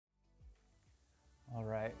All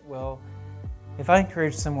right. Well, if I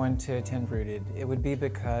encourage someone to attend Rooted, it would be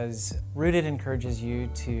because Rooted encourages you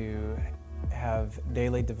to have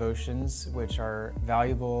daily devotions, which are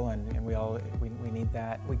valuable, and we need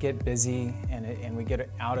that. We get busy and we get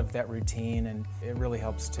out of that routine, and it really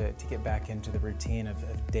helps to get back into the routine of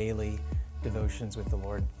daily devotions with the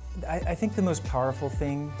Lord. I think the most powerful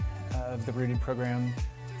thing of the Rooted program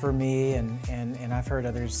for me, and I've heard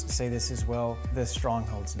others say this as well, the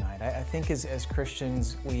Strongholds Night. I think as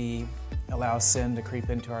Christians, we allow sin to creep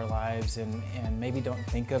into our lives and maybe don't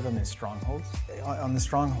think of them as strongholds. On the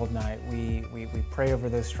Stronghold Night, we pray over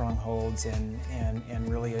those strongholds and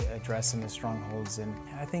really address them as strongholds. And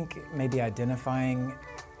I think maybe identifying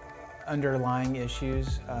underlying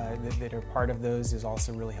issues that are part of those is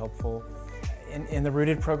also really helpful. In the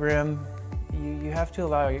Rooted program, you have to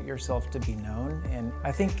allow yourself to be known, and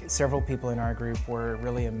I think several people in our group were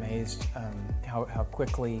really amazed how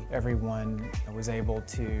quickly everyone was able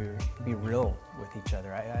to be real with each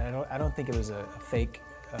other. I don't think it was a fake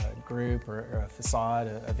group or a facade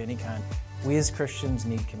of any kind. We as Christians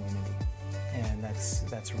need community, and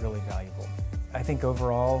that's really valuable. I think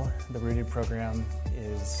overall the Rooted program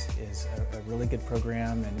is a really good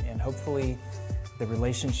program, and hopefully the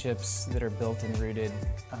relationships that are built in Rooted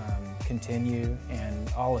continue,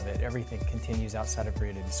 and all of it, everything continues outside of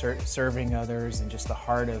Rooted. Serving others and just the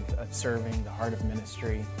heart of serving, the heart of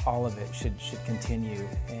ministry, all of it should continue,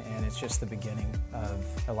 and it's just the beginning of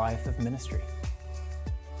a life of ministry.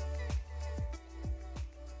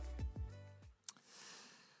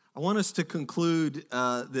 I want us to conclude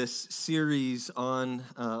this series on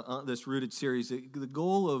this Rooted series. The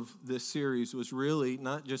goal of this series was really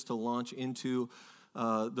not just to launch into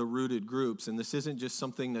the Rooted groups, and this isn't just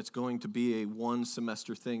something that's going to be a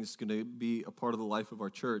one-semester thing. It's going to be a part of the life of our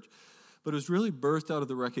church. But it was really birthed out of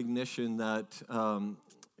the recognition that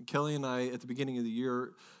Kelly and I, at the beginning of the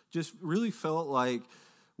year, just really felt like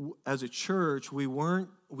as a church, we weren't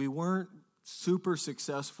super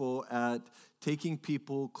successful at taking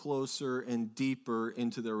people closer and deeper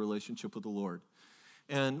into their relationship with the Lord.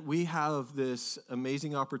 And we have this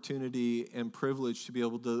amazing opportunity and privilege to be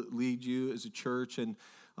able to lead you as a church, and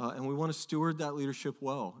we want to steward that leadership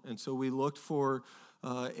well. And so we looked for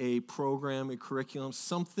a program, a curriculum,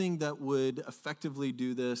 something that would effectively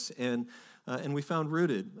do this, and we found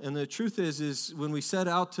Rooted. And the truth is when we set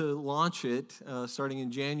out to launch it, starting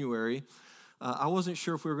in January, I wasn't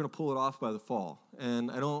sure if we were going to pull it off by the fall.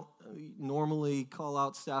 And I don't normally call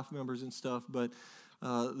out staff members and stuff, but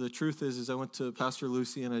the truth is I went to Pastor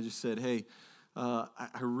Lucy and I just said, hey,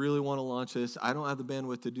 I really want to launch this. I don't have the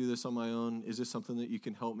bandwidth to do this on my own. Is this something that you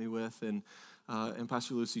can help me with? And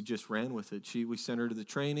Pastor Lucy just ran with it. We sent her to the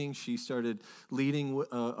training. She started leading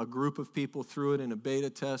a group of people through it in a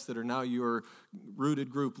beta test that are now your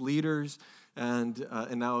Rooted group leaders. And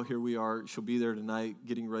now here we are. She'll be there tonight,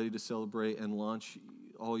 getting ready to celebrate and launch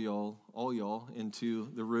all y'all into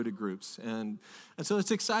the Rooted groups. And so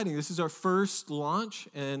it's exciting. This is our first launch,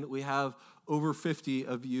 and we have over 50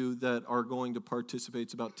 of you that are going to participate.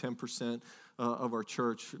 It's about 10% of our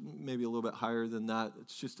church, maybe a little bit higher than that.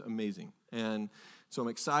 It's just amazing. And so I'm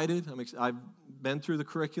excited. I've been through the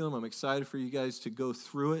curriculum. I'm excited for you guys to go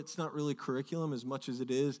through it. It's not really curriculum as much as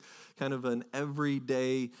it is kind of an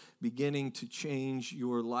everyday beginning to change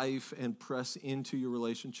your life and press into your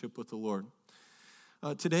relationship with the Lord.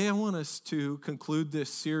 Today I want us to conclude this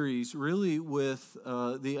series really with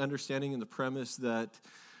the understanding and the premise that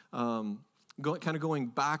going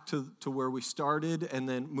back to where we started and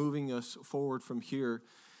then moving us forward from here.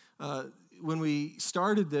 When we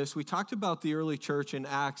started this, we talked about the early church in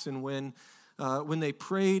Acts, and when they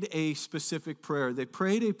prayed a specific prayer. They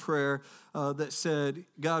prayed a prayer that said,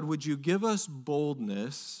 God, would you give us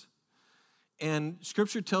boldness? And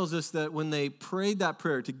Scripture tells us that when they prayed that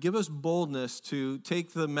prayer to give us boldness to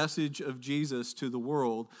take the message of Jesus to the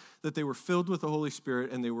world, that they were filled with the Holy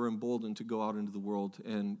Spirit and they were emboldened to go out into the world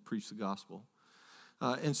and preach the gospel.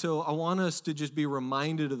 And so I want us to just be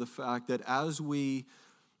reminded of the fact that as we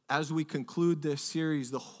conclude this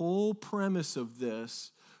series, the whole premise of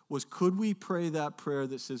this was, could we pray that prayer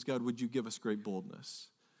that says, God, would you give us great boldness?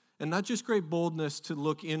 And not just great boldness to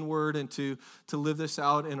look inward and to live this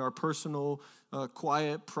out in our personal,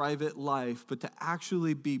 quiet, private life, but to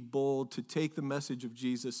actually be bold to take the message of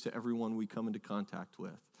Jesus to everyone we come into contact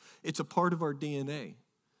with. It's a part of our DNA.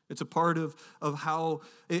 It's a part of how,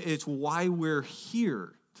 it's why we're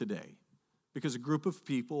here today. Because a group of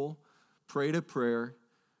people prayed a prayer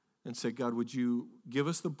and said, God, would you give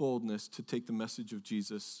us the boldness to take the message of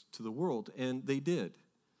Jesus to the world? And they did.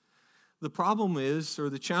 The problem is,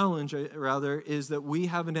 or the challenge rather, is that we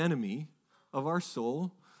have an enemy of our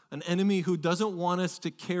soul, an enemy who doesn't want us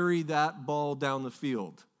to carry that ball down the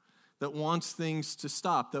field, that wants things to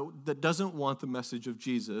stop, that doesn't want the message of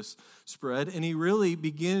Jesus spread. And he really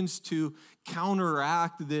begins to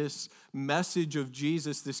counteract this message of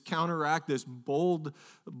Jesus, this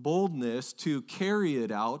boldness to carry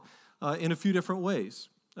it out in a few different ways.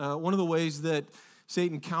 One of the ways that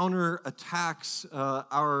Satan counterattacks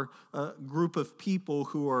our group of people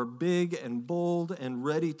who are big and bold and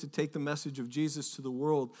ready to take the message of Jesus to the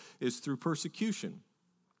world is through persecution.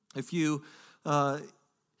 If you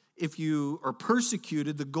are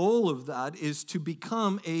persecuted, the goal of that is to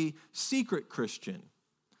become a secret Christian.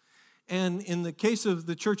 And in the case of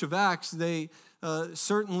the Church of Acts,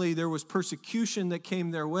 certainly there was persecution that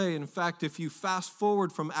came their way. In fact, if you fast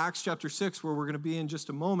forward from Acts chapter 6, where we're going to be in just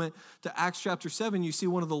a moment, to Acts chapter 7, you see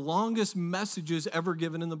one of the longest messages ever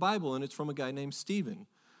given in the Bible, and it's from a guy named Stephen,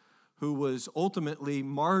 who was ultimately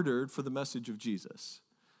martyred for the message of Jesus.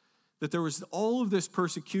 That there was all of this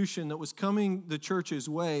persecution that was coming the church's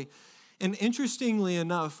way. And interestingly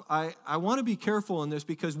enough, I want to be careful in this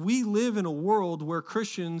because we live in a world where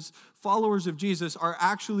Christians, followers of Jesus, are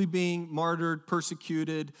actually being martyred,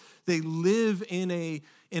 persecuted. They live in a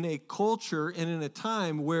culture and in a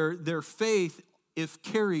time where their faith, if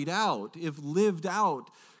carried out, if lived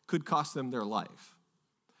out, could cost them their life.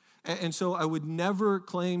 And so I would never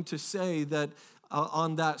claim to say that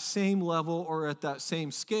on that same level or at that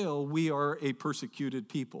same scale, we are a persecuted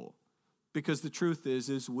people. Because the truth is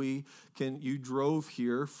you drove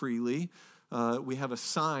here freely. We have a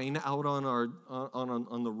sign out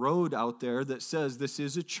on the road out there that says this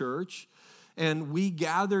is a church. And we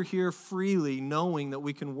gather here freely knowing that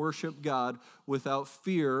we can worship God without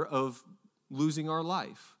fear of losing our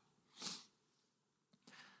life.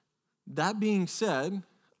 That being said,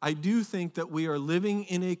 I do think that we are living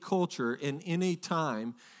in a culture and in a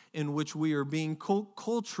time in which we are being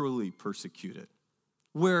culturally persecuted,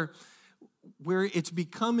 where it's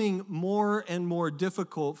becoming more and more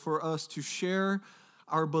difficult for us to share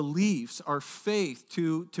our beliefs, our faith,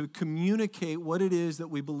 to communicate what it is that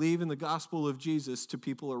we believe in the gospel of Jesus to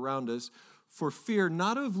people around us for fear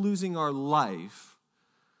not of losing our life,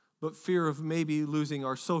 but fear of maybe losing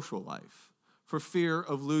our social life. For fear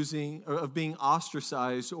of being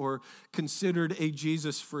ostracized or considered a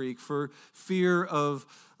Jesus freak, for fear of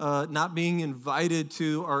not being invited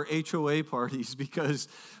to our HOA parties because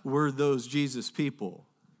we're those Jesus people.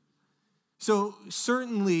 So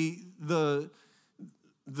certainly the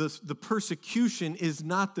persecution is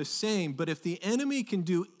not the same, but if the enemy can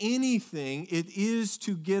do anything, it is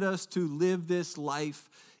to get us to live this life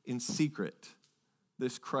in secret,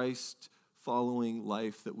 this Christ-following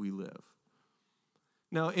life that we live.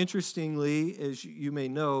 Now, interestingly, as you may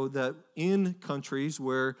know, that in countries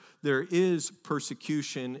where there is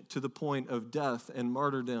persecution to the point of death and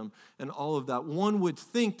martyrdom and all of that, one would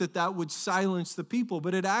think that would silence the people,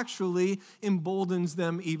 but it actually emboldens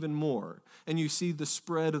them even more. And you see the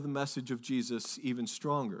spread of the message of Jesus even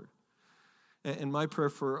stronger. And my prayer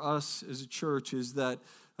for us as a church is that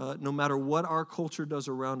no matter what our culture does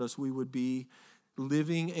around us, we would be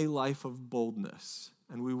living a life of boldness.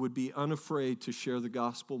 And we would be unafraid to share the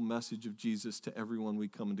gospel message of Jesus to everyone we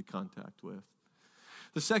come into contact with.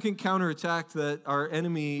 The second counterattack that our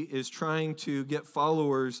enemy is trying to get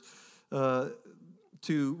followers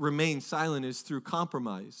to remain silent is through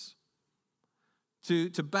compromise. To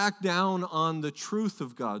back down on the truth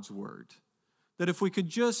of God's word. That if he could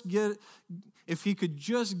just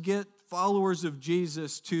get followers of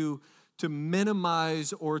Jesus to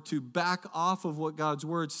minimize or to back off of what God's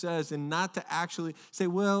word says and not to actually say,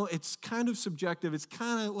 well, it's kind of subjective. It's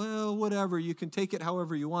kind of, well, whatever. You can take it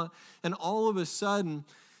however you want. And all of a sudden,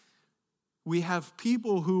 we have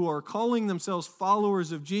people who are calling themselves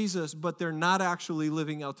followers of Jesus, but they're not actually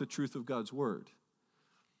living out the truth of God's word.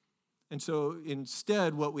 And so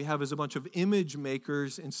instead, what we have is a bunch of image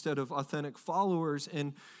makers instead of authentic followers.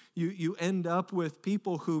 And you end up with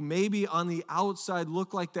people who maybe on the outside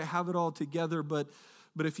look like they have it all together, but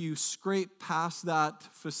if you scrape past that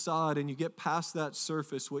facade and you get past that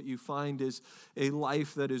surface, what you find is a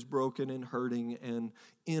life that is broken and hurting and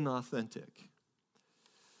inauthentic.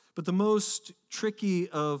 But the most tricky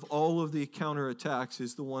of all of the counterattacks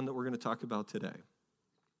is the one that we're going to talk about today.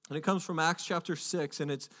 And it comes from Acts chapter 6,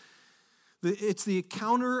 and it's the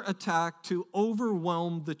counterattack to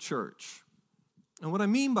overwhelm the church. And what I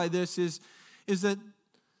mean by this is that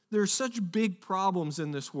there's such big problems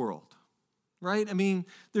in this world, right? I mean,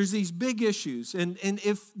 there's these big issues, and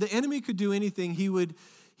if the enemy could do anything, he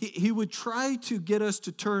would try to get us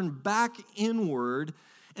to turn back inward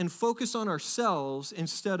and focus on ourselves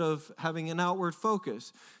instead of having an outward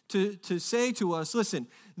focus. To say to us, listen,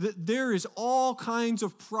 there is all kinds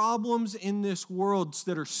of problems in this world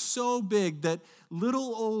that are so big that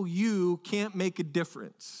little old you can't make a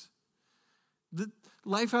difference. The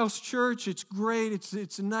Lifehouse Church, it's great,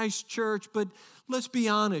 it's a nice church, but let's be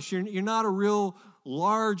honest, you're not a real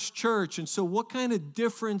large church, and so what kind of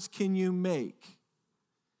difference can you make?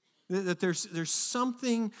 That there's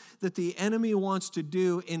something that the enemy wants to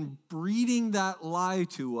do in breeding that lie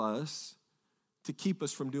to us to keep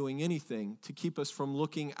us from doing anything, to keep us from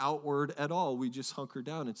looking outward at all. We just hunker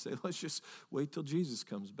down and say, let's just wait till Jesus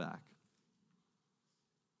comes back.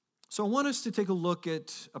 So I want us to take a look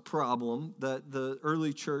at a problem that the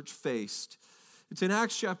early church faced. It's in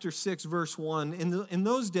Acts chapter 6, verse 1. In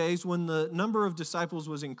those days, when the number of disciples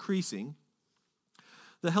was increasing,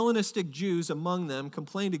 the Hellenistic Jews among them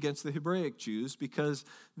complained against the Hebraic Jews because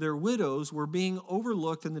their widows were being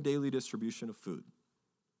overlooked in the daily distribution of food.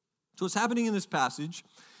 So what's happening in this passage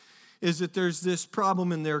is that there's this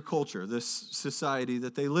problem in their culture, this society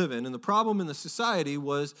that they live in. And the problem in the society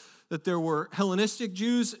was that there were Hellenistic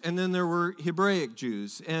Jews and then there were Hebraic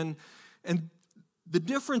Jews. And the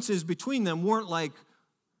differences between them weren't like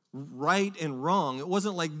right and wrong. It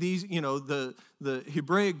wasn't like these, the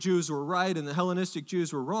Hebraic Jews were right and the Hellenistic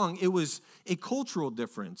Jews were wrong. It was a cultural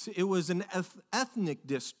difference. It was an ethnic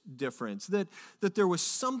difference, that there was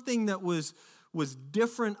something that was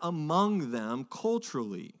different among them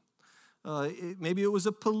culturally. Maybe it was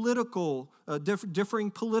a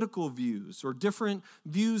differing political views or different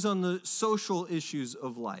views on the social issues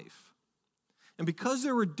of life. And because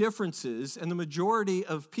there were differences and the majority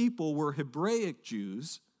of people were Hebraic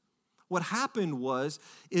Jews, what happened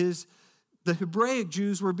is the Hebraic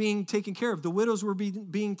Jews were being taken care of. The widows were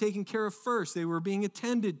being taken care of first. They were being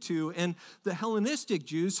attended to. And the Hellenistic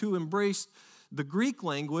Jews who embraced the Greek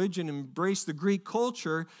language and embraced the Greek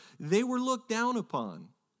culture, they were looked down upon.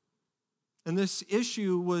 And this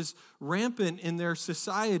issue was rampant in their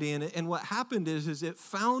society. And what happened is it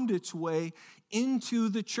found its way into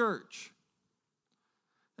the church.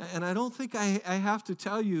 And I don't think I have to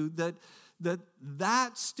tell you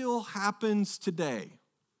that still happens today.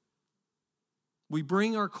 We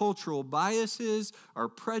bring our cultural biases, our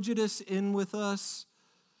prejudice in with us.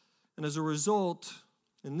 And as a result,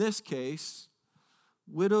 in this case,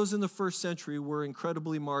 widows in the first century were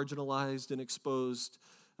incredibly marginalized and exposed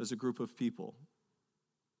as a group of people.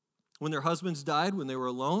 When their husbands died, when they were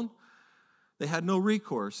alone, they had no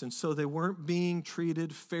recourse, and so they weren't being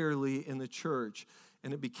treated fairly in the church,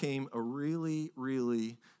 and it became a really,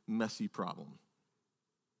 really messy problem.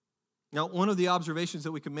 Now, one of the observations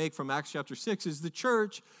that we can make from Acts chapter 6 is the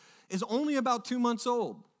church is only about 2 months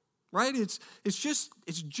old, right? It's just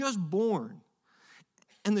born.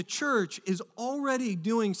 And the church is already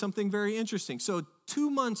doing something very interesting. So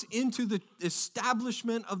 2 months into the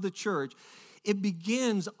establishment of the church, it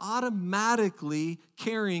begins automatically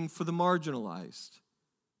caring for the marginalized,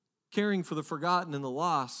 caring for the forgotten and the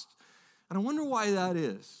lost. And I wonder why that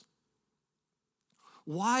is.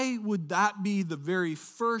 Why would that be the very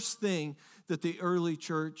first thing that the early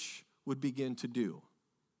church would begin to do?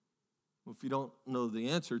 Well, if you don't know the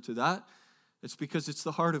answer to that, it's because it's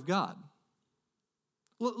the heart of God.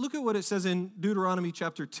 Look at what it says in Deuteronomy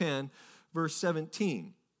chapter 10, verse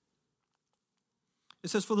 17.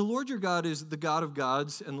 It says, "For the Lord your God is the God of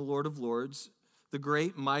gods and the Lord of lords, the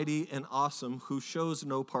great, mighty, and awesome, who shows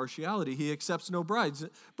no partiality. He accepts no bribes."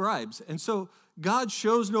 And so God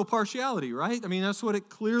shows no partiality, right? I mean, that's what it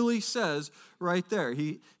clearly says right there.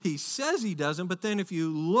 He says he doesn't, but then if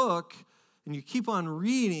you look and you keep on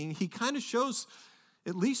reading, he kind of shows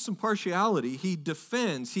at least some partiality. He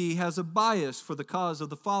defends. He has a bias for the cause of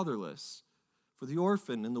the fatherless, for the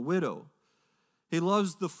orphan and the widow. He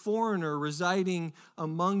loves the foreigner residing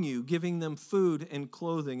among you, giving them food and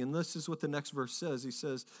clothing. And this is what the next verse says. He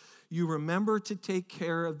says, "You remember to take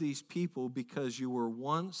care of these people because you were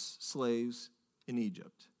once slaves in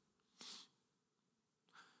Egypt."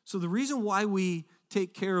 So the reason why we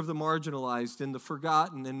take care of the marginalized and the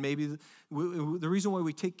forgotten, and maybe the reason why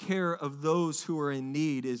we take care of those who are in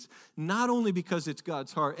need is not only because it's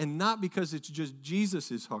God's heart and not because it's just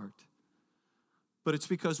Jesus' heart, but it's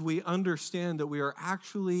because we understand that we are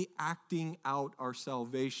actually acting out our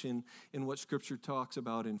salvation in what Scripture talks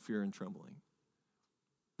about in fear and trembling.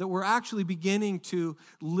 That we're actually beginning to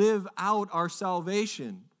live out our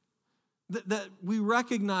salvation. That we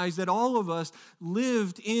recognize that all of us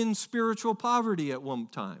lived in spiritual poverty at one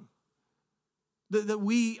time. That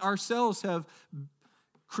we ourselves have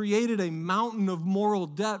created a mountain of moral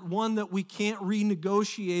debt, one that we can't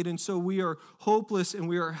renegotiate, and so we are hopeless and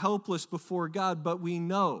we are helpless before God. But we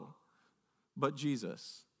know, but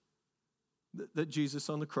Jesus, that Jesus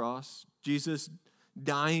on the cross, Jesus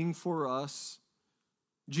dying for us,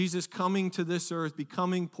 Jesus coming to this earth,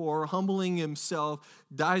 becoming poor, humbling himself,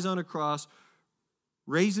 dies on a cross,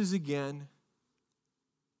 raises again.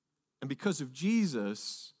 And because of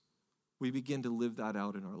Jesus, we begin to live that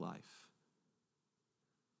out in our life.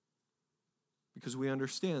 Because we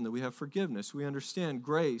understand that we have forgiveness. We understand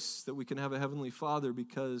grace, that we can have a heavenly Father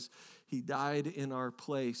because he died in our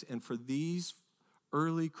place. And for these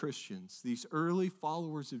early Christians, these early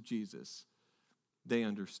followers of Jesus, they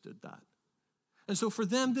understood that. And so for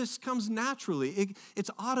them, this comes naturally. It's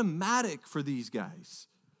automatic for these guys,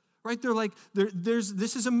 right? They're like,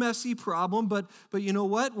 this is a messy problem, but you know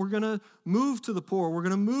what? We're going to move to the poor. We're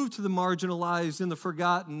going to move to the marginalized and the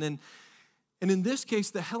forgotten. And in this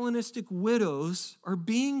case, the Hellenistic widows are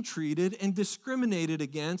being treated and discriminated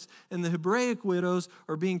against, and the Hebraic widows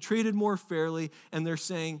are being treated more fairly, and they're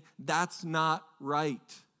saying, that's not right.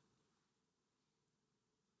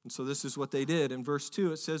 And so this is what they did. In verse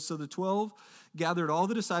 2, it says, so the 12 gathered all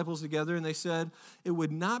the disciples together, and they said, it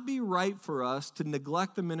would not be right for us to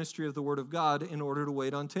neglect the ministry of the word of God in order to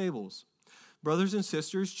wait on tables. Brothers and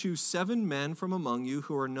sisters, choose 7 men from among you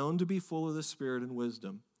who are known to be full of the Spirit and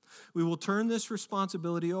wisdom. We will turn this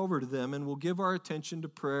responsibility over to them, and we'll give our attention to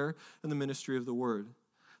prayer and the ministry of the word.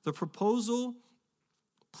 The proposal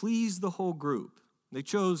pleased the whole group. They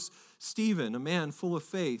chose Stephen, a man full of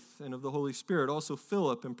faith and of the Holy Spirit, also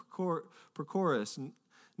Philip and Prochorus,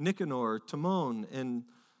 Nicanor, Timon, and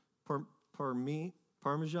Parmenas,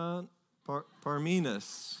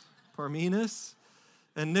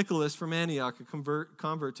 and Nicholas from Antioch, a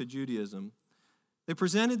convert to Judaism. They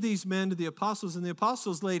presented these men to the apostles, and the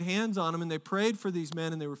apostles laid hands on them, and they prayed for these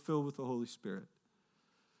men, and they were filled with the Holy Spirit.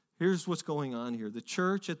 Here's what's going on here. The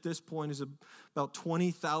church at this point is about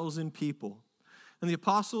 20,000 people. And the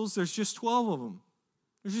apostles, there's just 12 of them.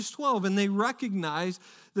 There's just 12, and they recognize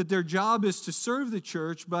that their job is to serve the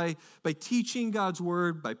church by teaching God's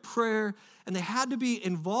word, by prayer, and they had to be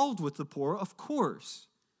involved with the poor, of course.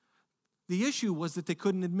 The issue was that they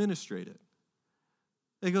couldn't administrate it.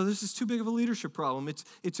 They go, this is too big of a leadership problem.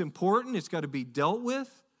 It's important. It's got to be dealt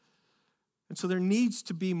with. And so there needs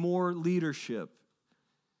to be more leadership.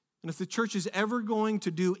 And if the church is ever going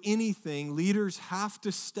to do anything, leaders have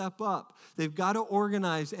to step up. They've got to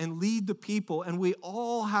organize and lead the people, and we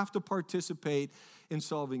all have to participate in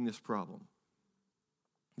solving this problem.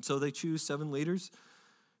 And so they choose 7 leaders.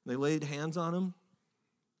 They laid hands on them,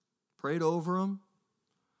 prayed over them.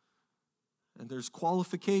 And there's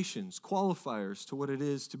qualifiers to what it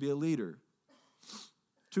is to be a leader.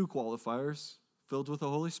 2 qualifiers, filled with the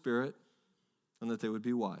Holy Spirit, and that they would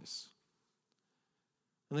be wise.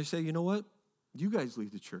 And they say, you know what? You guys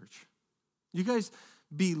lead the church. You guys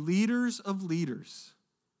be leaders of leaders,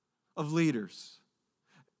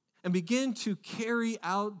 and begin to carry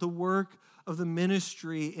out the work of the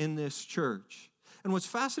ministry in this church. And what's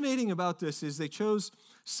fascinating about this is they chose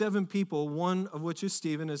 7 people, one of which is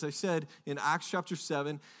Stephen, as I said, in Acts chapter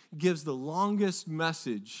 7, gives the longest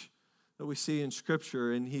message that we see in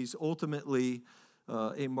Scripture, and he's ultimately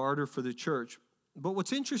a martyr for the church. But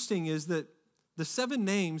what's interesting is that the 7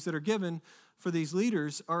 names that are given for these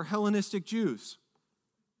leaders are Hellenistic Jews.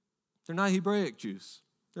 They're not Hebraic Jews.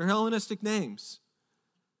 They're Hellenistic names.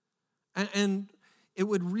 And it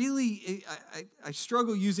would really, I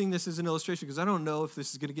struggle using this as an illustration because I don't know if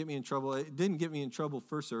this is going to get me in trouble. It didn't get me in trouble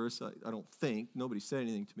first service, I don't think. Nobody said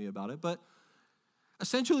anything to me about it. But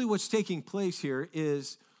essentially what's taking place here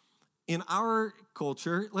is in our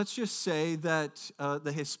culture, let's just say that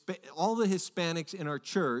all the Hispanics in our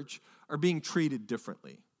church are being treated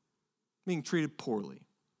differently, being treated poorly.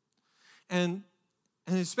 And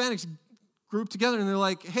Hispanics group together and they're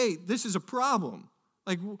like, hey, this is a problem.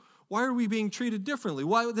 Like, why are we being treated differently?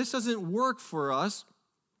 Why this doesn't work for us?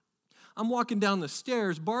 I'm walking down the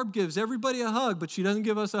stairs. Barb gives everybody a hug, but she doesn't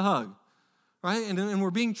give us a hug, right? And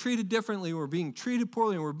we're being treated differently. We're being treated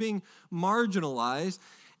poorly, and we're being marginalized.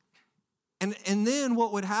 And then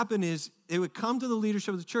what would happen is they would come to the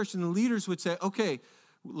leadership of the church, and the leaders would say, okay,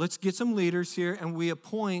 let's get some leaders here, and we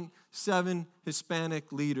appoint 7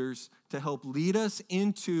 Hispanic leaders to help lead us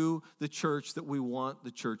into the church that we want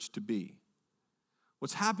the church to be.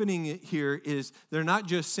 What's happening here is they're not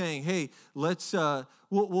just saying, hey,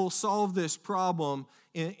 we'll solve this problem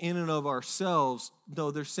in and of ourselves. No,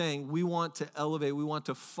 they're saying we want to elevate, we want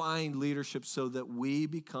to find leadership so that we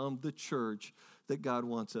become the church that God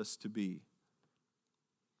wants us to be.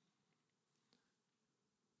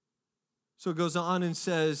 So it goes on and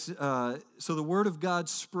says, so the word of God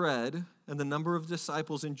spread, and the number of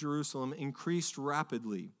disciples in Jerusalem increased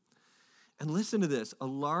rapidly. And listen to this, a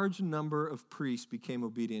large number of priests became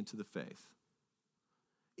obedient to the faith.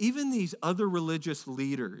 Even these other religious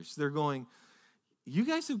leaders, they're going, you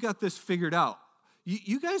guys have got this figured out.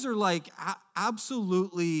 You guys are like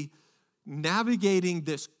absolutely navigating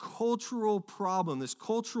this cultural problem, this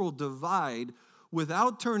cultural divide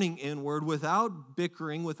without turning inward, without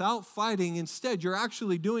bickering, without fighting. Instead, you're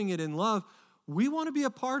actually doing it in love. We want to be a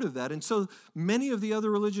part of that. And so many of the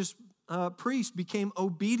other religious priests became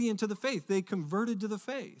obedient to the faith. They converted to the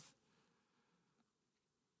faith.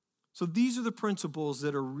 So these are the principles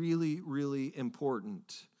that are really, really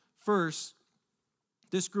important. First,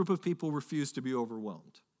 this group of people refused to be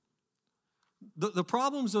overwhelmed. The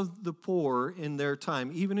problems of the poor in their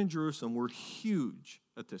time, even in Jerusalem, were huge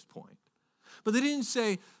at this point. But they didn't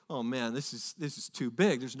say, oh man, this is too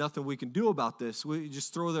big. There's nothing we can do about this. We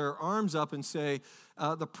just throw their arms up and say,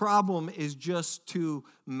 the problem is just too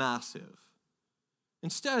massive.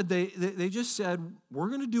 Instead, they just said, we're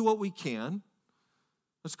going to do what we can.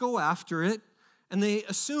 Let's go after it. And they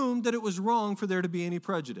assumed that it was wrong for there to be any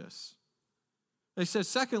prejudice. They said,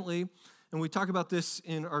 secondly, and we talk about this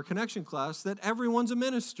in our connection class, that everyone's a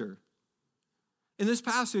minister. In this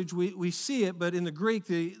passage, we see it, but in the Greek,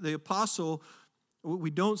 the apostle,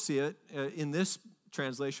 we don't see it in this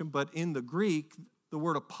translation, but in the Greek, the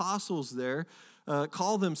word apostles there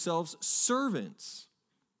call themselves servants.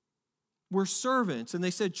 We're servants. And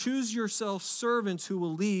they said, choose yourself servants who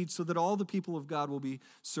will lead so that all the people of God will be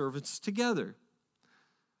servants together.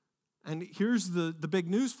 And here's the big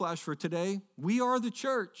news flash for today. We are the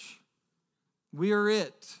church. We are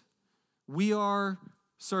it. We are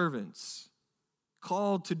servants,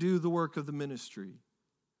 called to do the work of the ministry.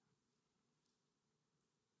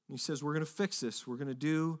 He says, we're going to fix this. We're going to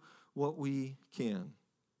do what we can.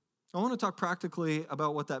 I want to talk practically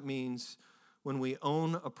about what that means when we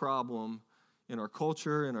own a problem in our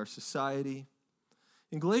culture, in our society.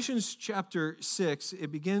 In Galatians chapter 6,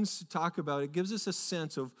 it begins to talk about, it gives us a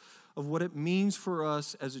sense of what it means for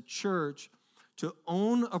us as a church to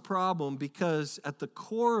own a problem, because at the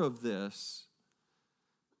core of this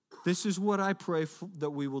is what I pray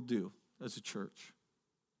that we will do as a church.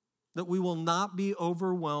 That we will not be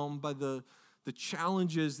overwhelmed by the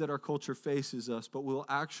challenges that our culture faces us, but we'll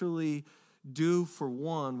actually do for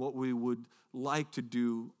one what we would like to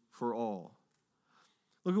do for all.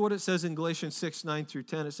 Look at what it says in Galatians 6, 9 through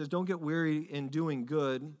 10. It says, don't get weary in doing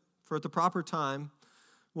good, for at the proper time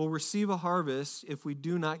we'll receive a harvest if we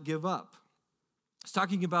do not give up. It's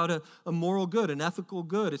talking about a moral good, an ethical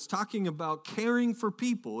good. It's talking about caring for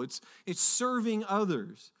people. It's serving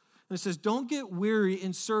others. And it says, don't get weary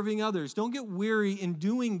in serving others. Don't get weary in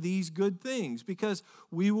doing these good things, because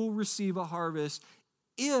we will receive a harvest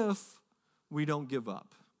if we don't give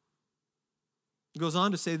up. It goes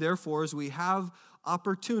on to say, therefore, as we have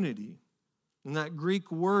opportunity, and that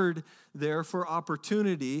Greek word there for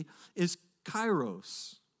opportunity is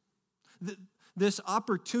kairos. This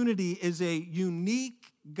opportunity is a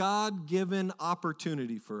unique, God-given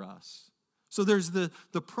opportunity for us. So there's the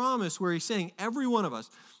promise where he's saying every one of us,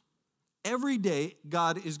 every day,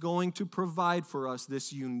 God is going to provide for us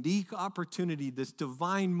this unique opportunity, this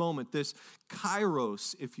divine moment, this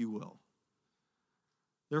kairos, if you will.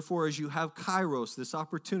 Therefore, as you have kairos, this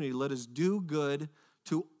opportunity, let us do good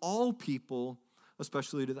to all people,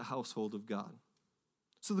 especially to the household of God.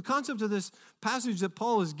 So the concept of this passage that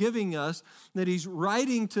Paul is giving us, that he's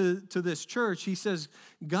writing to this church, he says,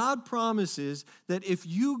 God promises that if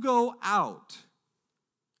you go out,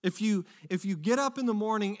 if you get up in the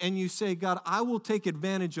morning and you say, God, I will take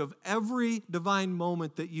advantage of every divine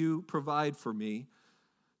moment that you provide for me,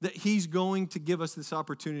 that he's going to give us this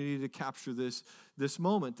opportunity to capture this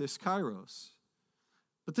moment, this kairos.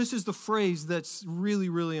 But this is the phrase that's really,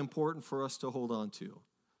 really important for us to hold on to.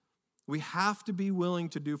 We have to be willing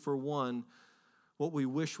to do for one what we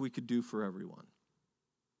wish we could do for everyone.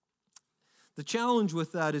 The challenge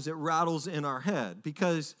with that is it rattles in our head,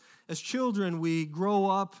 because as children, we grow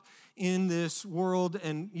up in this world,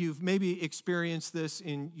 and you've maybe experienced this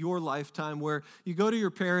in your lifetime, where you go to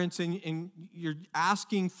your parents and you're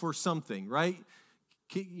asking for something, right?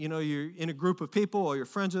 You know, you're in a group of people, or your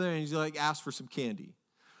friends are there, and you like ask for some candy.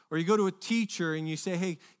 Or you go to a teacher and you say,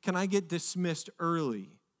 hey, can I get dismissed early?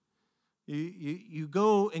 You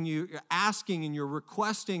go and you're asking and you're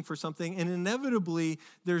requesting for something, and inevitably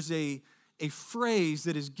there's a phrase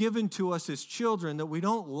that is given to us as children that we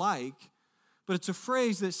don't like, but it's a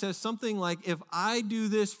phrase that says something like, if I do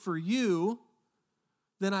this for you,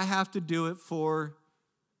 then I have to do it for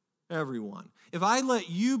everyone. If I let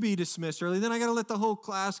you be dismissed early, then I got to let the whole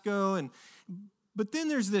class go. But then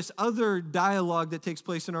there's this other dialogue that takes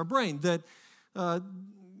place in our brain that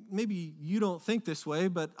maybe you don't think this way,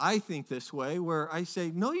 but I think this way, where I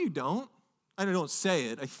say, no, you don't. I don't say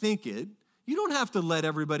it. I think it. You don't have to let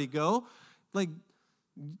everybody go. Like,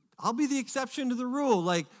 I'll be the exception to the rule.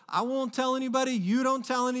 Like, I won't tell anybody. You don't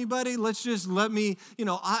tell anybody. Let's just let me,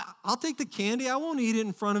 I'll take the candy. I won't eat it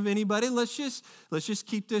in front of anybody. Let's just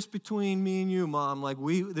keep this between me and you, Mom. Like,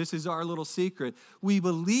 this is our little secret. We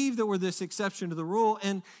believe that we're this exception to the rule,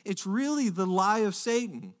 and it's really the lie of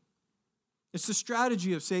Satan. It's the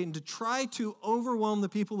strategy of Satan to try to overwhelm the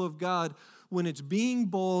people of God when it's being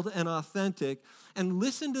bold and authentic. And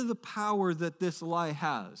listen to the power that this lie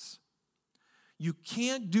has. You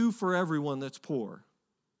can't do for everyone that's poor.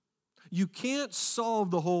 You can't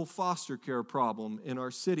solve the whole foster care problem in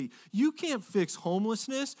our city. You can't fix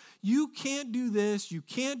homelessness. You can't do this. You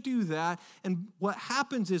can't do that. And what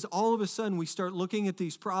happens is all of a sudden we start looking at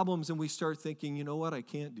these problems and we start thinking, you know what? I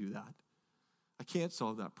can't do that. I can't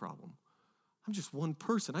solve that problem. I'm just one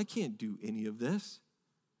person. I can't do any of this.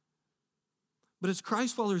 But as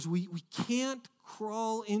Christ followers, we can't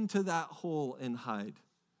crawl into that hole and hide.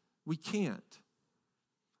 We can't.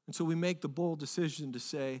 And so we make the bold decision to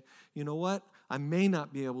say, you know what? I may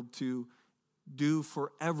not be able to do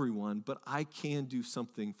for everyone, but I can do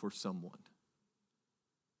something for someone.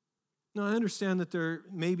 Now, I understand that there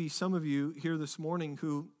may be some of you here this morning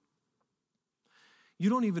who you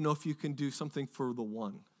don't even know if you can do something for the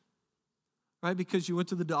one, right? Because you went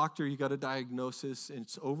to the doctor, you got a diagnosis, and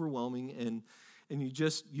it's overwhelming, and you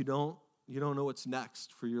don't know what's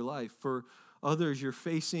next for your life. For others, you're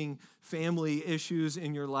facing family issues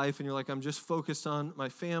in your life, and you're like, I'm just focused on my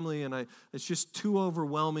family, and it's just too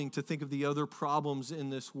overwhelming to think of the other problems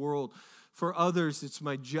in this world. For others, it's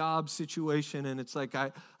my job situation, and it's like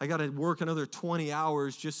I got to work another 20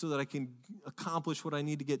 hours just so that I can accomplish what I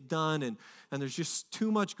need to get done, and there's just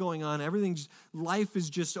too much going on. Life is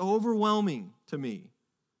just overwhelming to me.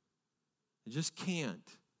 I just can't.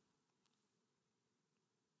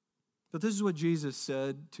 But this is what Jesus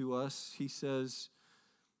said to us. He says,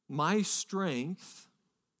 my strength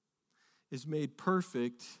is made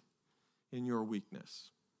perfect in your weakness.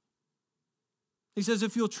 He says,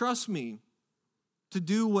 if you'll trust me to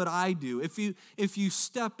do what I do, if you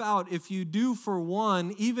step out, if you do for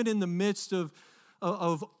one, even in the midst of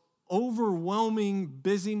overwhelming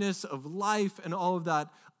busyness of life and all of that,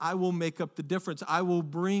 I will make up the difference. I will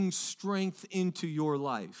bring strength into your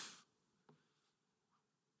life.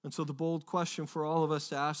 And so the bold question for all of us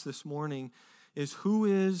to ask this morning is, who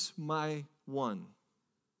is my one?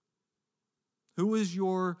 Who is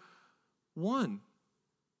your one?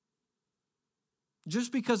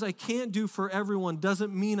 Just because I can't do for everyone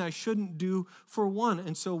doesn't mean I shouldn't do for one.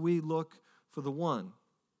 And so we look for the one.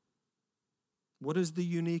 What is the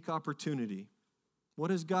unique opportunity? What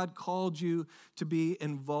has God called you to be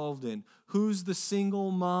involved in? Who's the single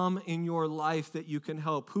mom in your life that you can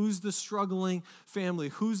help? Who's the struggling family?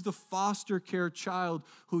 Who's the foster care child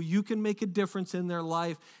who you can make a difference in their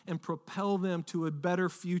life and propel them to a better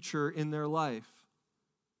future in their life?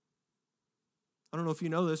 I don't know if you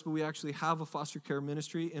know this, but we actually have a foster care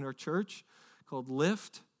ministry in our church called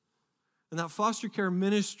Lift. And that foster care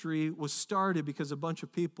ministry was started because a bunch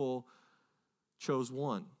of people chose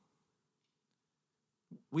one.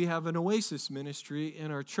 We have an Oasis ministry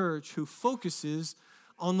in our church who focuses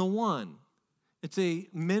on the one. It's a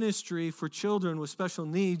ministry for children with special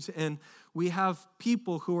needs, and we have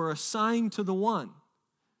people who are assigned to the one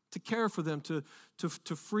to care for them,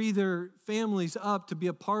 to free their families up, to be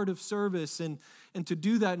a part of service, and to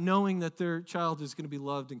do that knowing that their child is going to be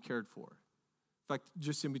loved and cared for. In fact,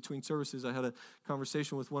 just in between services, I had a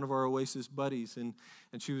conversation with one of our Oasis buddies, and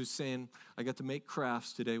she was saying, I got to make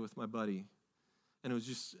crafts today with my buddy. And it was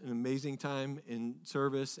just an amazing time in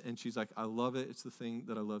service. And she's like, I love it. It's the thing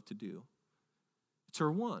that I love to do. It's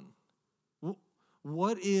her one.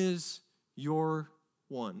 What is your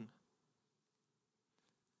one?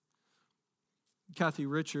 Kathy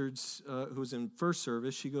Richards, who's in first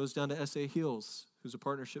service, she goes down to S.A. Heals, who's a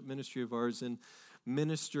partnership ministry of ours, and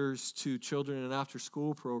ministers to children in an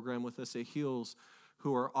after-school program with S.A. Heals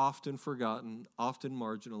who are often forgotten, often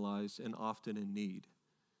marginalized, and often in need.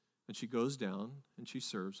 And she goes down and she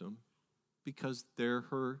serves them because they're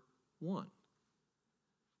her one.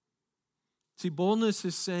 See, boldness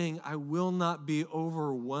is saying, I will not be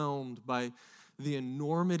overwhelmed by the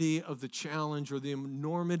enormity of the challenge or the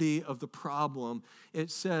enormity of the problem. It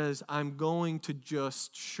says, I'm going to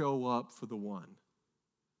just show up for the one.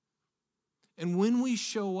 And when we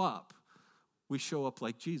show up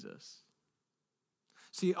like Jesus.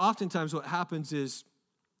 See, oftentimes what happens is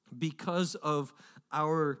because of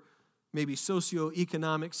our maybe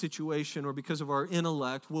socioeconomic situation or because of our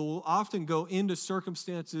intellect, we'll often go into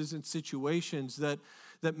circumstances and situations that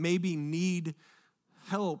maybe need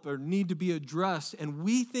help or need to be addressed, and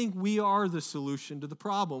we think we are the solution to the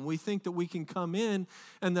problem. We think that we can come in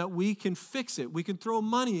and that we can fix it. We can throw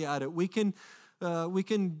money at it. We can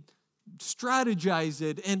strategize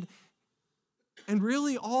it, and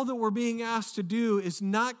really all that we're being asked to do is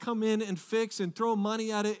not come in and fix and throw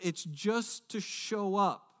money at it. It's just to show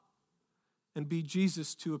up and be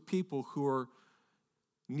Jesus to a people who are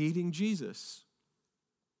needing Jesus.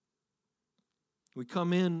 We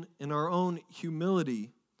come in our own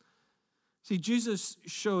humility. See, Jesus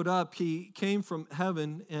showed up. He came from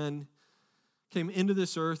heaven and came into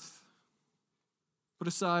this earth, put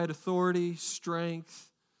aside authority, strength,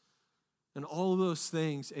 and all of those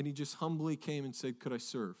things, and he just humbly came and said, "Could I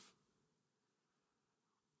serve?"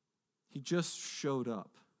 He just showed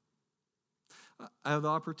up. I have the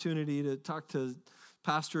opportunity to talk to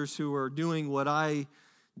pastors who are doing what I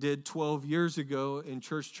did 12 years ago in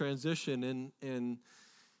church transition, and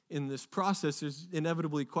in this process, there's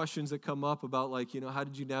inevitably questions that come up about, like, how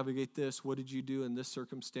did you navigate this? What did you do in this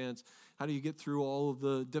circumstance? How do you get through all of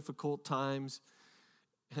the difficult times?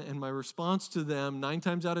 And my response to them, 9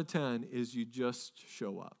 times out of 10, is you just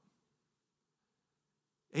show up.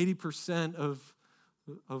 80% of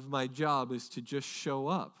my job is to just show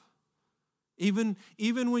up. Even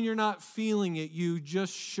when you're not feeling it, you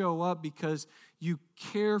just show up because you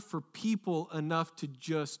care for people enough to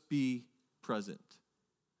just be present.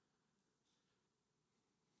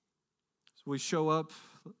 So we show up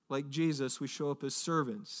like Jesus. We show up as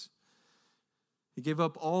servants. He gave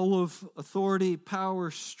up all of authority,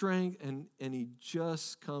 power, strength, and he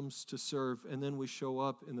just comes to serve. And then we show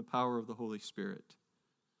up in the power of the Holy Spirit.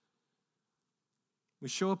 We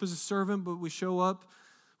show up as a servant, but we show up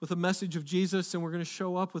with a message of Jesus, and we're going to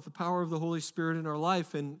show up with the power of the Holy Spirit in our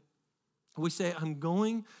life. And we say, I'm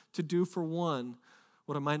going to do for one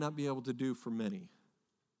what I might not be able to do for many.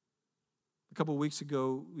 A couple of weeks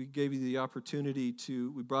ago, we gave you the opportunity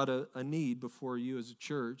we brought a need before you as a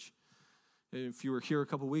church. If you were here a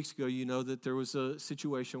couple of weeks ago, you know that there was a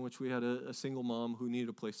situation in which we had a single mom who needed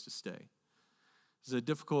a place to stay. It was a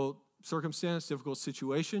difficult circumstance, difficult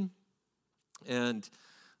situation, and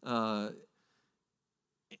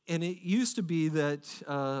it used to be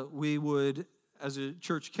that we would, as a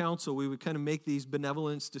church council, we would kind of make these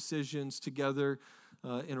benevolence decisions together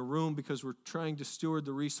in a room because we're trying to steward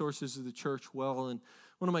the resources of the church well. And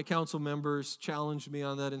one of my council members challenged me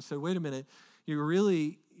on that and said, wait a minute,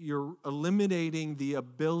 you're eliminating the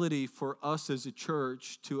ability for us as a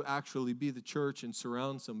church to actually be the church and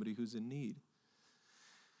surround somebody who's in need.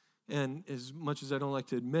 And as much as I don't like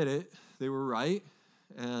to admit it, they were right,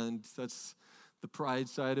 and that's the pride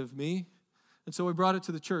side of me. And so we brought it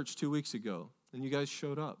to the church 2 weeks ago, and you guys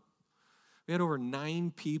showed up. We had over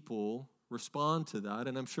 9 people respond to that,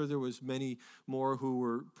 and I'm sure there was many more who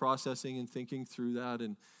were processing and thinking through that,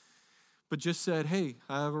 but just said, hey,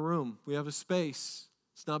 I have a room. We have a space.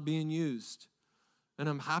 It's not being used. And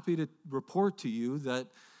I'm happy to report to you that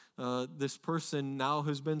this person now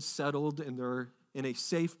has been settled and they're in a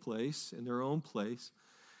safe place, in their own place,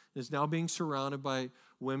 is now being surrounded by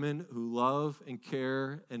women who love and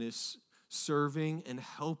care and is serving and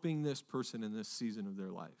helping this person in this season of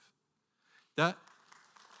their life.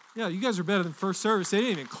 You guys are better than first service. They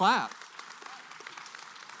didn't even clap.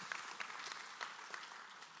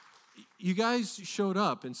 You guys showed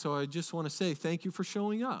up, and so I just want to say thank you for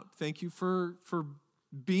showing up. Thank you for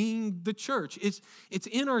being the church. It's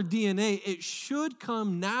in our DNA. It should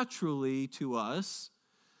come naturally to us,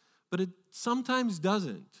 but it sometimes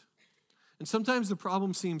doesn't. And sometimes the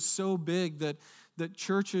problem seems so big that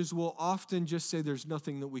churches will often just say there's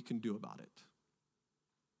nothing that we can do about it.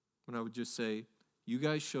 When I would just say, you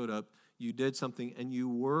guys showed up, you did something, and you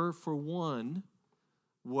were, for one,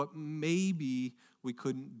 what maybe we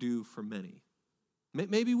couldn't do for many.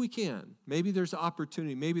 Maybe we can. Maybe there's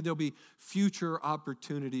opportunity. Maybe there'll be future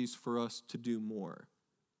opportunities for us to do more.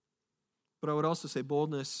 But I would also say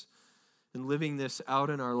boldness and living this out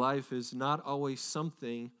in our life is not always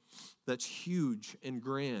something that's huge and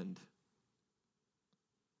grand.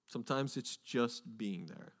 Sometimes it's just being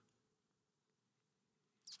there.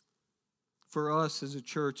 For us as a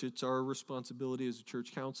church, it's our responsibility as a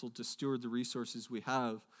church council to steward the resources we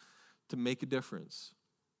have to make a difference.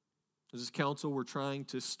 As a council, we're trying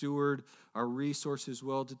to steward our resources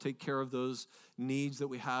well to take care of those needs that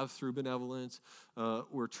we have through benevolence.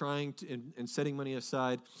 We're trying to, and setting money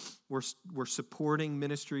aside, we're supporting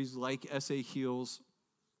ministries like SA Heals,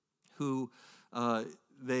 who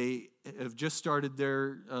They have just started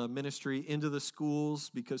their ministry into the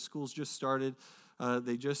schools because schools just started.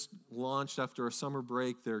 They just launched after a summer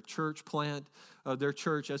break their church plant. Their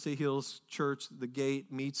church, S.A. Hills Church, the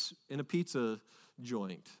Gate, meets in a pizza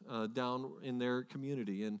joint down in their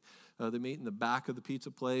community. And they meet in the back of the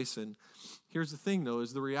pizza place. And here's the thing, though,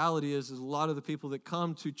 is the reality is a lot of the people that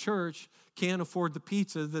come to church can't afford the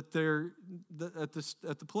pizza that they're at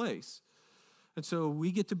the place. And so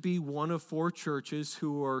we get to be one of 4 churches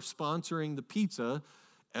who are sponsoring the pizza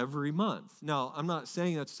every month. Now, I'm not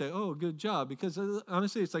saying that to say, oh, good job, because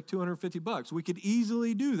honestly, it's like $250. We could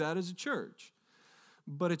easily do that as a church.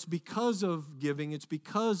 But it's because of giving, it's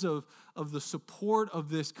because of the support of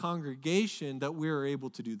this congregation that we're able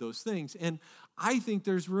to do those things. And I think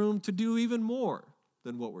there's room to do even more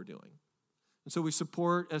than what we're doing. And so we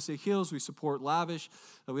support S.A. Hills, we support Lavish.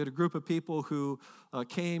 We had a group of people who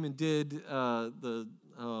came and did the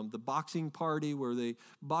boxing party where they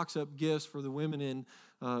box up gifts for the women in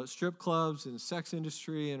strip clubs and sex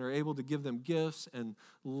industry and are able to give them gifts and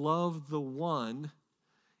love the one,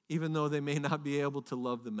 even though they may not be able to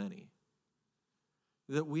love the many.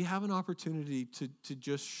 That we have an opportunity to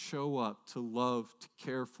just show up, to love, to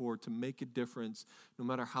care for, to make a difference, no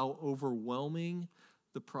matter how overwhelming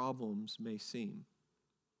the problems may seem.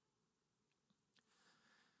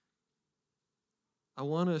 I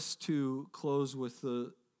want us to close with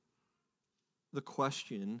the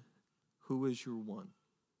question, who is your one?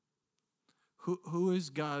 Who is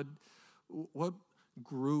God? What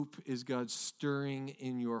group is God stirring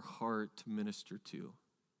in your heart to minister to?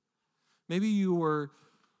 Maybe you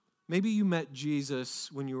met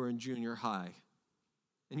Jesus when you were in junior high,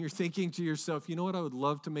 and you're thinking to yourself, you know what, I would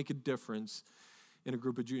love to make a difference in a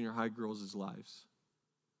group of junior high girls' lives.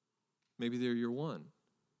 Maybe they're your one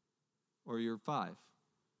or your 5.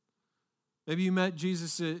 Maybe you met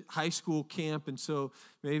Jesus at high school camp, and so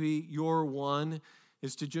maybe your one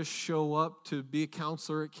is to just show up to be a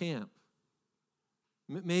counselor at camp.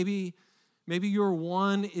 Maybe your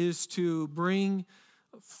one is to bring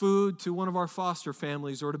food to one of our foster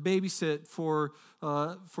families or to babysit for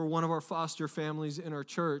one of our foster families in our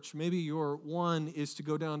church. Maybe your one is to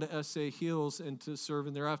go down to S.A. Hills and to serve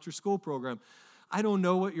in their after-school program. I don't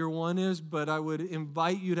know what your one is, but I would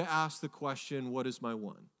invite you to ask the question, what is my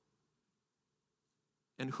one?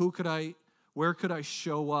 And where could I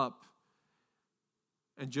show up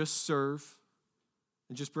and just serve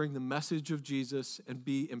and just bring the message of Jesus and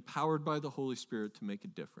be empowered by the Holy Spirit to make a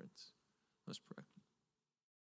difference? Let's pray.